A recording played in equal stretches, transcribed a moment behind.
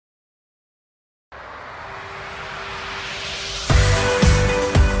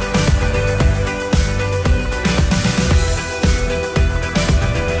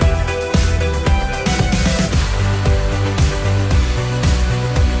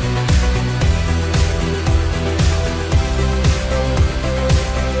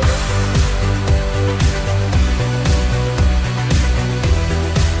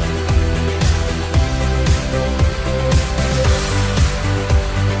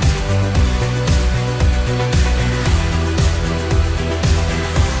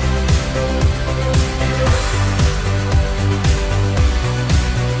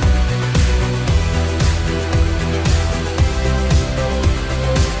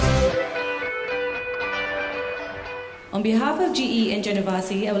On behalf of GE and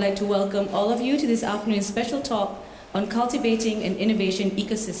Genovasi, I would like to welcome all of you to this afternoon's special talk on Cultivating an Innovation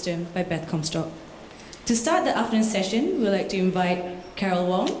Ecosystem by Beth Comstock. To start the afternoon session, we would like to invite Carol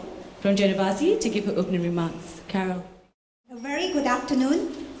Wong from Genovasi to give her opening remarks. Carol. A very good afternoon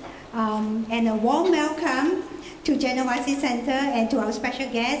and a warm welcome to Genovasi Center and to our special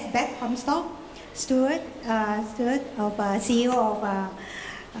guest, Beth Comstock, steward of CEO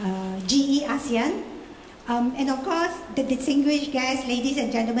of GE ASEAN. And of course, the distinguished guests, ladies and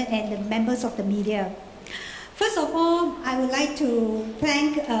gentlemen, and the members of the media. First of all, I would like to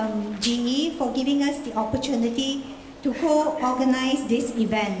thank GE for giving us the opportunity to co-organize this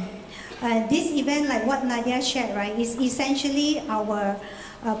event. This event, like what Nadia shared, right, is essentially our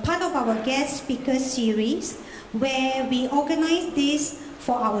part of our guest speaker series, where we organize this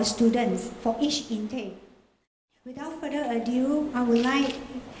for our students, for each intake. Without further ado, I would like,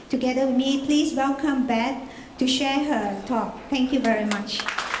 together with me, please welcome Beth to share her talk. Thank you very much.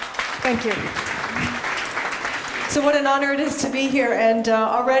 Thank you. So what an honor it is to be here, and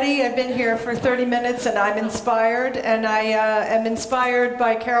already I've been here for 30 minutes and I'm inspired, and I am inspired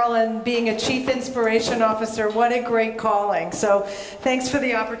by Carolyn being a Chief Inspiration Officer. What a great calling. So thanks for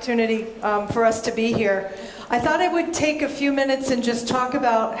the opportunity for us to be here. I thought I would take a few minutes and just talk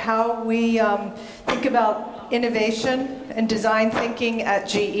about how we think about innovation and design thinking at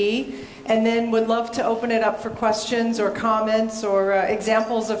GE, and then would love to open it up for questions or comments or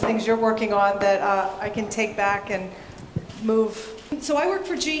examples of things you're working on that I can take back and move. So I work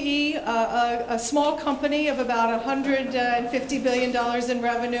for GE, a small company of about $150 billion in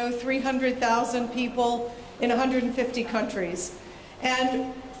revenue, 300,000 people in 150 countries.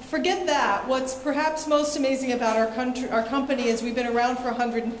 And forget that. What's perhaps most amazing about our company is we've been around for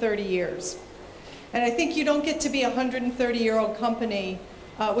 130 years. And I think you don't get to be a 130-year-old company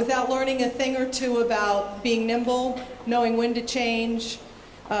without learning a thing or two about being nimble, knowing when to change,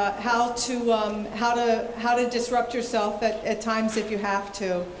 how to disrupt yourself at times if you have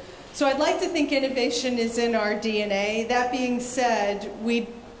to. So I'd like to think innovation is in our DNA. That being said,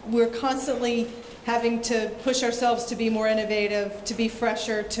 we're constantly having to push ourselves to be more innovative, to be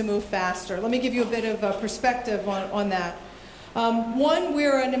fresher, to move faster. Let me give you a bit of a perspective on that. One,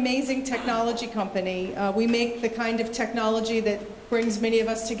 we're an amazing technology company. We make the kind of technology that brings many of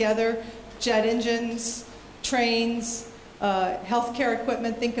us together: jet engines, trains, healthcare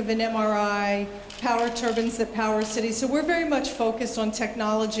equipment, think of an MRI, power turbines that power cities. So we're very much focused on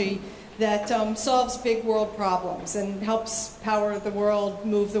technology that solves big world problems and helps power the world,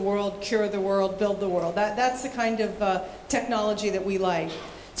 move the world, cure the world, build the world. That's the kind of technology that we like.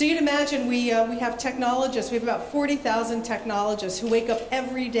 So you'd imagine we have technologists. We have about 40,000 technologists who wake up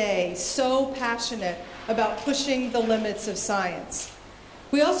every day so passionate about pushing the limits of science.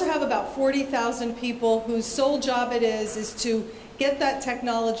 We also have about 40,000 people whose sole job it is to get that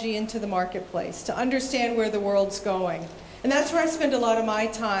technology into the marketplace, to understand where the world's going. And that's where I spend a lot of my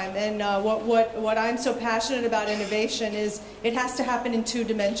time. And what I'm so passionate about innovation is it has to happen in two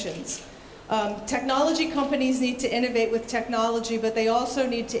dimensions. Technology companies need to innovate with technology, but they also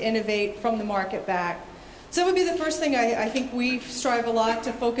need to innovate from the market back. So that would be the first thing I think we strive a lot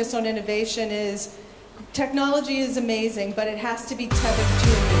to focus on innovation is technology is amazing, but it has to be tethered to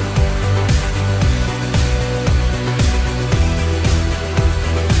a need.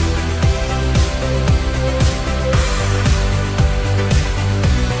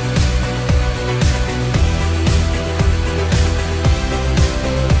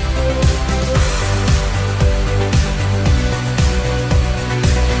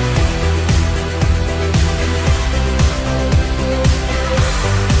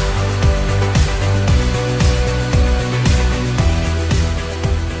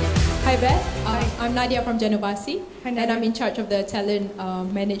 I'm Nadia from Genovasi, and I'm in charge of the talent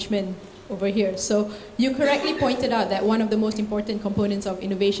management over here. So you correctly pointed out that one of the most important components of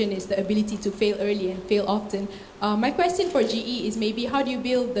innovation is the ability to fail early and fail often. My question for GE is maybe how do you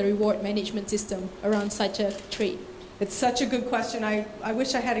build the reward management system around such a trait? It's such a good question. I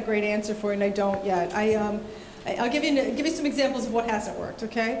wish I had a great answer for it, and I don't yet. I'll give you some examples of what hasn't worked,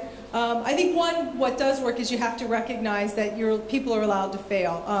 okay? I think what does work is you have to recognize that people are allowed to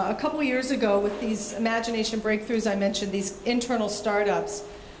fail. A couple years ago with these imagination breakthroughs I mentioned, these internal startups,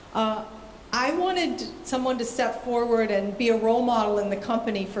 I wanted someone to step forward and be a role model in the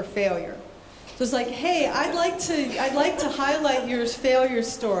company for failure. So it's like, hey, I'd like to highlight your failure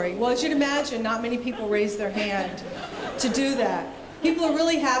story. Well, as you'd imagine, not many people raise their hand to do that. People are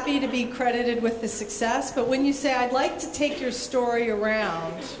really happy to be credited with the success, but when you say, I'd like to take your story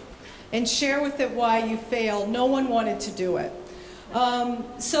around and share with it why you failed, no one wanted to do it.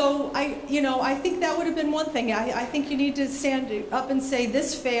 So I think that would have been one thing. I think you need to stand up and say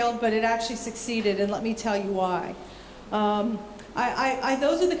this failed, but it actually succeeded, and let me tell you why.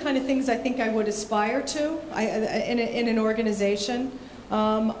 Those are the kind of things I think I would aspire to in an organization.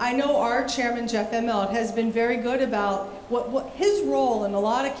 I know our chairman, Jeff Immelt, has been very good about what his role in a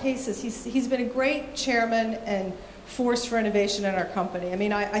lot of cases. He's been a great chairman and force for innovation in our company. I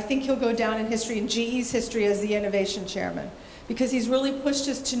mean, I think he'll go down in history, in GE's history, as the innovation chairman, because he's really pushed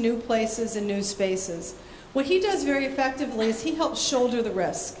us to new places and new spaces. What he does very effectively is he helps shoulder the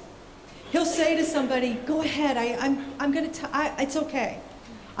risk. He'll say to somebody, go ahead, it's okay.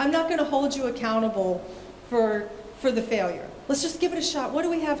 I'm not going to hold you accountable for the failure. Let's just give it a shot. What do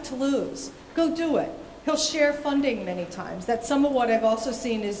we have to lose? Go do it. He'll share funding many times. That's some of what I've also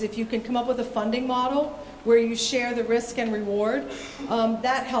seen is if you can come up with a funding model where you share the risk and reward,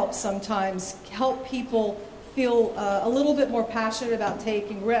 that helps sometimes help people feel a little bit more passionate about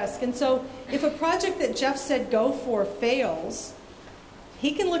taking risk. And so if a project that Jeff said go for fails,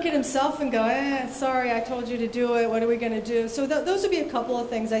 he can look at himself and go, sorry, I told you to do it. What are we going to do? So those would be a couple of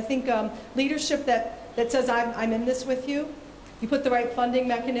things. I think leadership that says, I'm in this with you. You put the right funding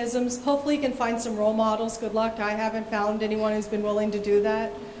mechanisms. Hopefully you can find some role models. Good luck. I haven't found anyone who's been willing to do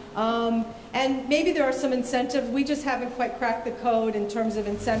that. And maybe there are some incentives. We just haven't quite cracked the code in terms of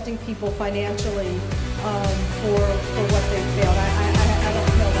incenting people financially for